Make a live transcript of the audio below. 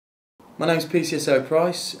My name's PCSO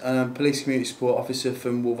Price, and I'm Police Community Support Officer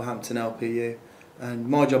from Wolverhampton LPU, and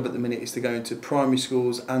my job at the minute is to go into primary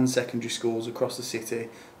schools and secondary schools across the city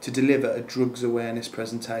to deliver a drugs awareness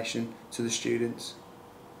presentation to the students.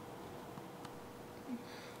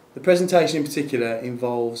 The presentation in particular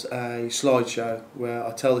involves a slideshow where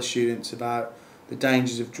I tell the students about the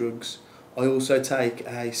dangers of drugs. I also take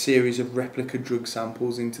a series of replica drug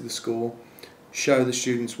samples into the school, show the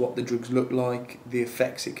students what the drugs look like, the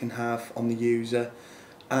effects it can have on the user,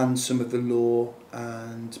 and some of the law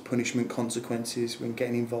and punishment consequences when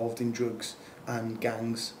getting involved in drugs and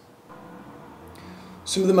gangs.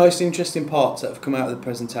 Some of the most interesting parts that have come out of the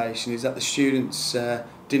presentation is that the students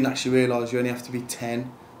didn't actually realise you only have to be 10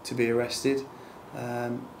 to be arrested.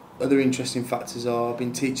 Other interesting factors are I've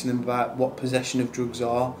been teaching them about what possession of drugs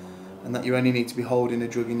are, and that you only need to be holding a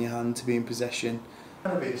drug in your hand to be in possession.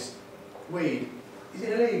 Cannabis, weed, is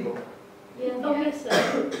it illegal? Yeah, obviously.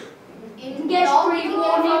 You can get street warning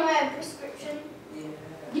from a prescription. Yeah.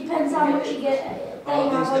 Depends how much you get. I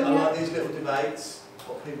like these little debates,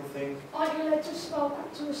 what people think. Aren't you allowed to smoke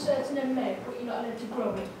up to a certain amount, but you're not allowed to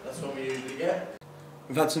grow it? That's what we usually get.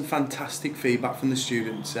 We've had some fantastic feedback from the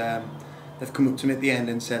students. They've come up to me at the end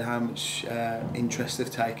and said how much interest they've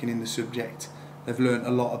taken in the subject. They've learnt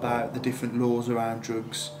a lot about the different laws around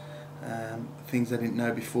drugs, things they didn't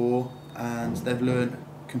know before, and they've learnt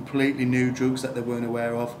completely new drugs that they weren't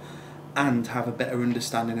aware of, and have a better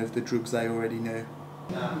understanding of the drugs they already knew.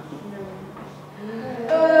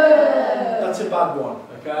 That's a bad one,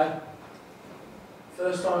 okay?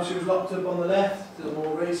 First time she was locked up on the left, to the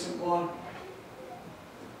more recent one.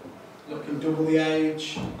 Looking double the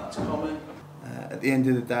age, that's common. At the end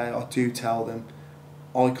of the day, I do tell them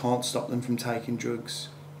I can't stop them from taking drugs.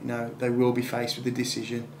 You know, they will be faced with a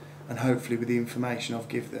decision, and hopefully with the information I've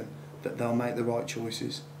given them, that they'll make the right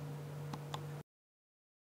choices.